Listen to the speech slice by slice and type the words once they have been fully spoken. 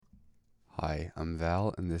Hi, I'm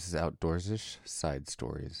Val, and this is Outdoorsish Side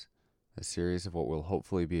Stories, a series of what will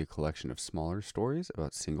hopefully be a collection of smaller stories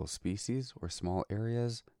about single species or small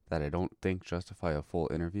areas that I don't think justify a full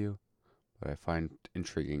interview, but I find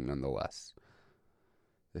intriguing nonetheless.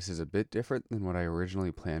 This is a bit different than what I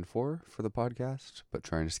originally planned for the podcast, but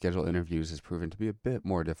trying to schedule interviews has proven to be a bit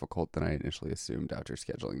more difficult than I initially assumed after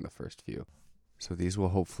scheduling the first few. So these will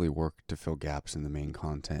hopefully work to fill gaps in the main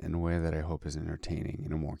content in a way that I hope is entertaining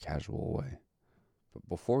in a more casual way. But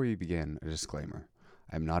before we begin, a disclaimer.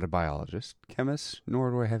 I am not a biologist, chemist, nor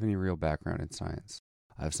do I have any real background in science.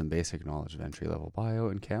 I have some basic knowledge of entry-level bio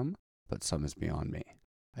and chem, but some is beyond me.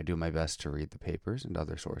 I do my best to read the papers and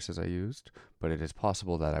other sources I used, but it is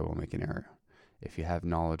possible that I will make an error. If you have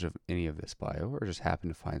knowledge of any of this bio or just happen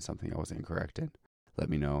to find something I was incorrect in, let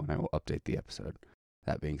me know and I will update the episode.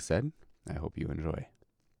 That being said, I hope you enjoy.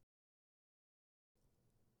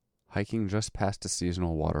 Hiking just past a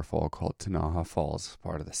seasonal waterfall called Tanaja Falls,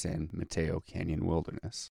 part of the San Mateo Canyon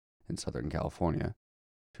Wilderness in Southern California,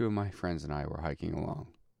 two of my friends and I were hiking along.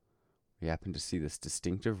 We happened to see this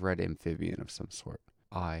distinctive red amphibian of some sort.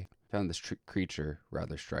 I found this creature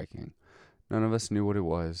rather striking. None of us knew what it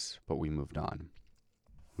was, but we moved on.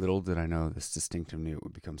 Little did I know this distinctive newt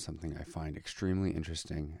would become something I find extremely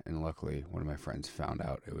interesting, and luckily one of my friends found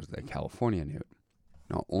out it was the California newt.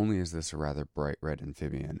 Not only is this a rather bright red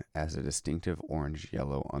amphibian, it has a distinctive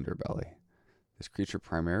orange-yellow underbelly. This creature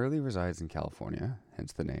primarily resides in California,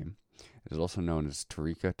 hence the name. It is also known as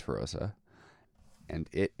Tarica turosa, and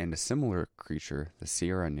it and a similar creature, the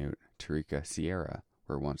Sierra newt, Tarica sierra,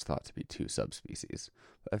 were once thought to be two subspecies,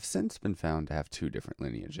 but have since been found to have two different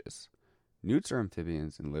lineages. Newts are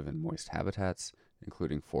amphibians and live in moist habitats,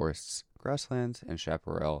 including forests, grasslands, and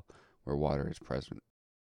chaparral where water is present,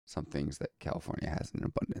 some things that California has in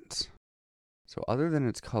abundance. So other than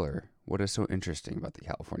its color, what is so interesting about the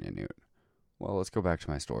California newt? Well, let's go back to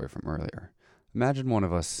my story from earlier. Imagine one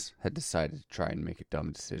of us had decided to try and make a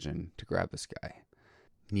dumb decision to grab this guy.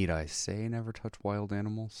 Need I say never touch wild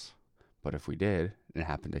animals? But if we did, and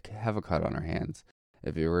happened to have a cut on our hands,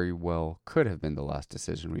 it very well could have been the last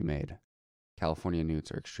decision we made. California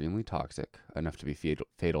newts are extremely toxic, enough to be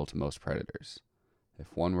fatal to most predators.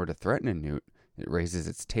 If one were to threaten a newt, it raises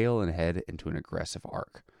its tail and head into an aggressive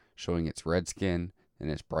arc, showing its red skin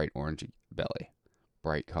and its bright orange belly.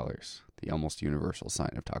 Bright colors, the almost universal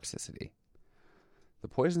sign of toxicity. The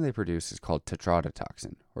poison they produce is called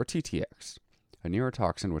tetrodotoxin, or TTX, a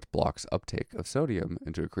neurotoxin which blocks uptake of sodium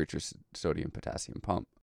into a creature's sodium-potassium pump.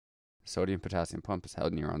 The sodium-potassium pump is how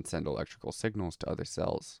neurons send electrical signals to other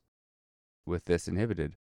cells. With this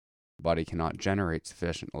inhibited, the body cannot generate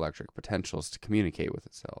sufficient electric potentials to communicate with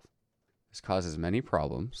itself. This causes many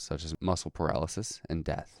problems, such as muscle paralysis and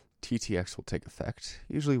death. TTX will take effect,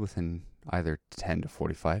 usually within either 10 to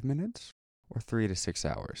 45 minutes or 3 to 6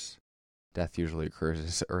 hours. Death usually occurs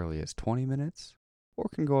as early as 20 minutes, or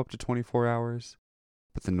can go up to 24 hours,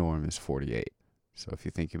 but the norm is 48. So if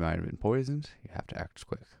you think you might have been poisoned, you have to act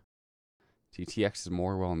quick. TTX is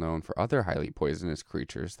more well known for other highly poisonous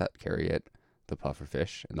creatures that carry it, the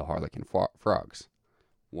pufferfish and the harlequin frogs.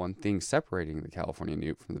 One thing separating the California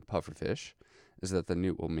newt from the pufferfish is that the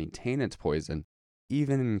newt will maintain its poison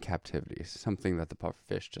even in captivity, something that the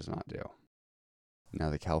pufferfish does not do. Now,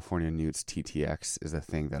 the California newt's TTX is the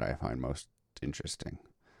thing that I find most interesting.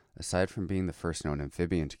 Aside from being the first known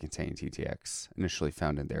amphibian to contain TTX, initially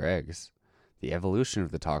found in their eggs, the evolution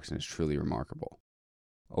of the toxin is truly remarkable.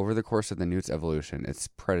 Over the course of the newt's evolution, its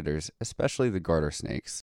predators, especially the garter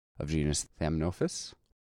snakes of genus Thamnophis,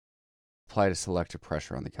 applied a selective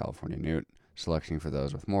pressure on the California newt, selecting for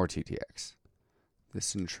those with more TTX.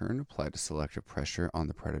 This in turn applied a selective pressure on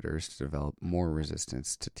the predators to develop more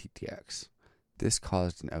resistance to TTX. This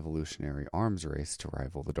caused an evolutionary arms race to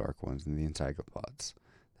rival the dark ones in the encyclopods.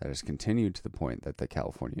 That has continued to the point that the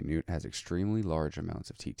California newt has extremely large amounts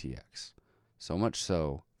of TTX, so much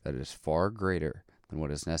so that it is far greater than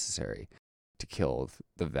what is necessary to kill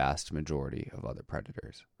the vast majority of other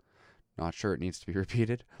predators. Not sure it needs to be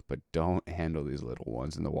repeated, but don't handle these little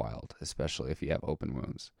ones in the wild, especially if you have open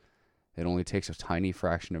wounds. It only takes a tiny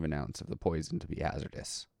fraction of an ounce of the poison to be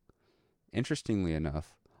hazardous. Interestingly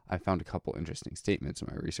enough, I found a couple interesting statements in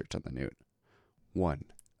my research on the newt. 1.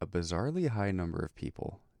 A bizarrely high number of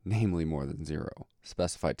people, namely more than 0,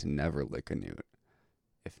 specified to never lick a newt.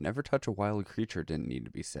 If never touch a wild creature didn't need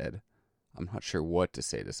to be said, I'm not sure what to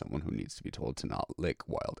say to someone who needs to be told to not lick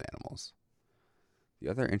wild animals. The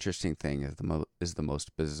other interesting thing is the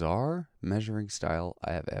most bizarre measuring style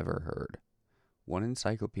I have ever heard. One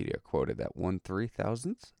encyclopedia quoted that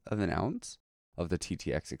 1/3000th of an ounce of the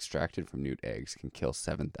TTX extracted from newt eggs can kill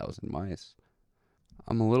 7,000 mice.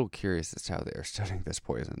 I'm a little curious as to how they are studying this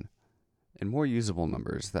poison. In more usable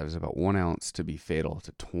numbers, that is about 1 ounce to be fatal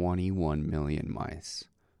to 21 million mice.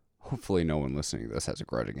 Hopefully no one listening to this has a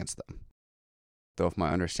grudge against them. Though if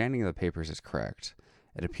my understanding of the papers is correct,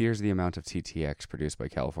 it appears the amount of TTX produced by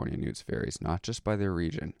California newts varies not just by their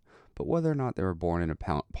region, but whether or not they were born in a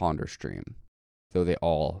pond or stream, though they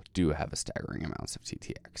all do have a staggering amounts of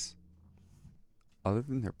TTX. Other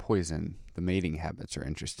than their poison, the mating habits are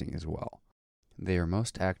interesting as well. They are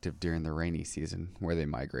most active during the rainy season, where they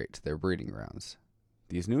migrate to their breeding grounds.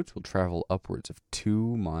 These newts will travel upwards of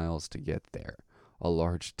 2 miles to get there, a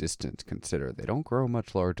large distance considered they don't grow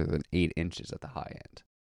much larger than 8 inches at the high end.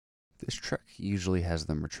 This trek usually has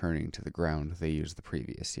them returning to the ground they used the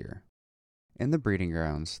previous year. In the breeding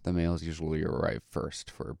grounds, the males usually arrive first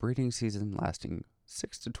for a breeding season lasting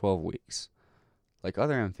 6 to 12 weeks. Like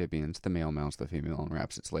other amphibians, the male mounts the female and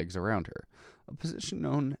wraps its legs around her, a position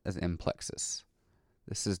known as implexus.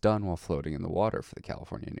 This is done while floating in the water for the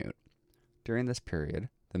California newt. During this period,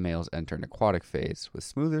 the males enter an aquatic phase with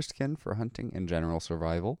smoother skin for hunting and general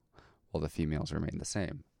survival, while the females remain the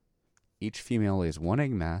same. Each female lays 1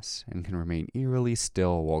 egg mass and can remain eerily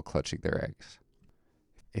still while clutching their eggs.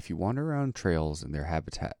 If you wander around trails in their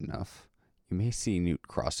habitat enough, you may see newt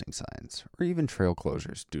crossing signs, or even trail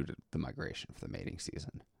closures due to the migration for the mating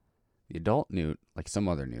season. The adult newt, like some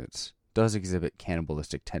other newts, does exhibit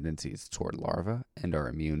cannibalistic tendencies toward larvae and are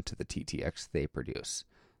immune to the TTX they produce,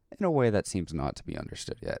 in a way that seems not to be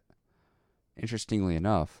understood yet. Interestingly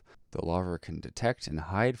enough, the larvae can detect and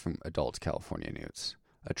hide from adult California newts,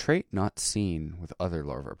 a trait not seen with other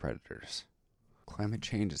larva predators. Climate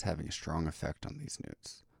change is having a strong effect on these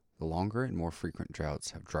newts. The longer and more frequent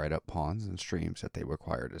droughts have dried up ponds and streams that they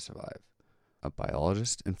require to survive. A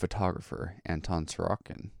biologist and photographer, Anton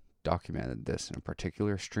Sorokin, documented this in a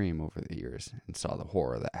particular stream over the years and saw the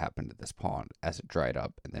horror that happened to this pond as it dried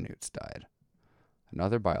up and the newts died.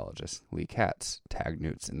 Another biologist, Lee Katz, tagged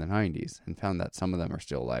newts in the 90s and found that some of them are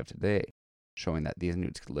still alive today, showing that these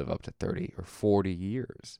newts could live up to 30 or 40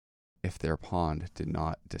 years if their pond did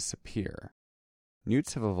not disappear.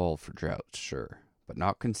 Newts have evolved for droughts, sure, but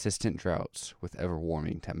not consistent droughts with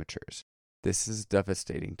ever-warming temperatures. This is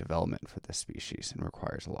devastating development for this species and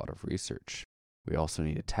requires a lot of research. We also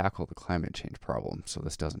need to tackle the climate change problem so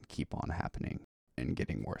this doesn't keep on happening and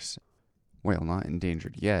getting worse. While not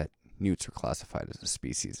endangered yet, newts are classified as a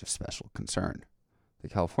species of special concern. The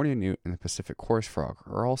California newt and the Pacific horse frog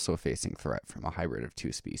are also facing threat from a hybrid of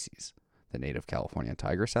 2 species, the native California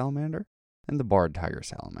tiger salamander and the barred tiger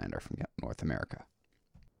salamander from North America.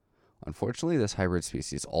 Unfortunately, this hybrid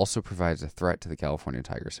species also provides a threat to the California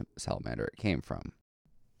tiger salamander it came from.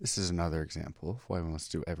 This is another example of why we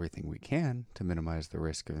must do everything we can to minimize the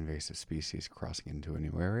risk of invasive species crossing into a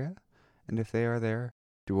new area, and if they are there,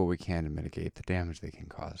 do what we can to mitigate the damage they can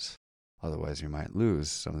cause. Otherwise, we might lose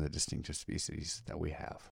some of the distinctive species that we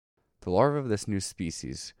have. The larva of this new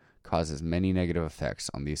species causes many negative effects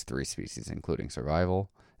on these 3 species, including survival,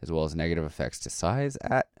 as well as negative effects to size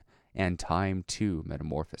at and time to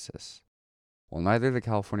metamorphosis. While neither the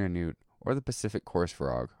California newt or the Pacific horse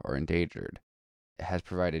frog are endangered, it has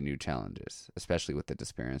provided new challenges, especially with the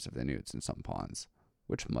disappearance of the newts in some ponds,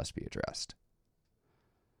 which must be addressed.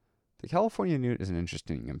 The California newt is an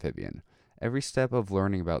interesting amphibian. Every step of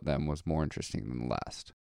learning about them was more interesting than the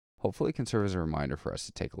last. Hopefully it can serve as a reminder for us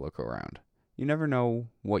to take a look around. You never know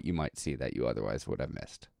what you might see that you otherwise would have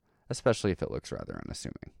missed, especially if it looks rather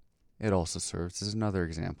unassuming. It also serves as another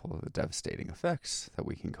example of the devastating effects that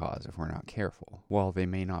we can cause if we're not careful. While they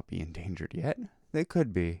may not be endangered yet, they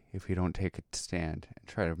could be if we don't take a stand and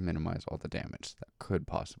try to minimize all the damage that could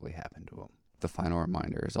possibly happen to them. The final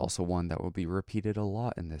reminder is also one that will be repeated a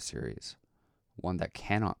lot in this series, one that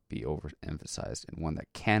cannot be overemphasized and one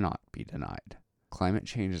that cannot be denied. Climate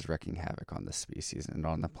change is wreaking havoc on this species and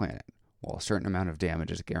on the planet. While a certain amount of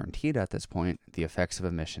damage is guaranteed at this point, the effects of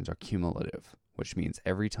emissions are cumulative, which means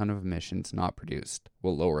every ton of emissions not produced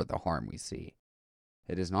will lower the harm we see.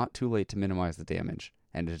 It is not too late to minimize the damage,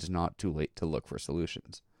 and it is not too late to look for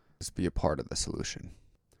solutions. Just be a part of the solution.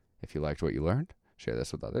 If you liked what you learned, share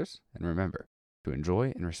this with others, and remember to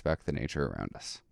enjoy and respect the nature around us.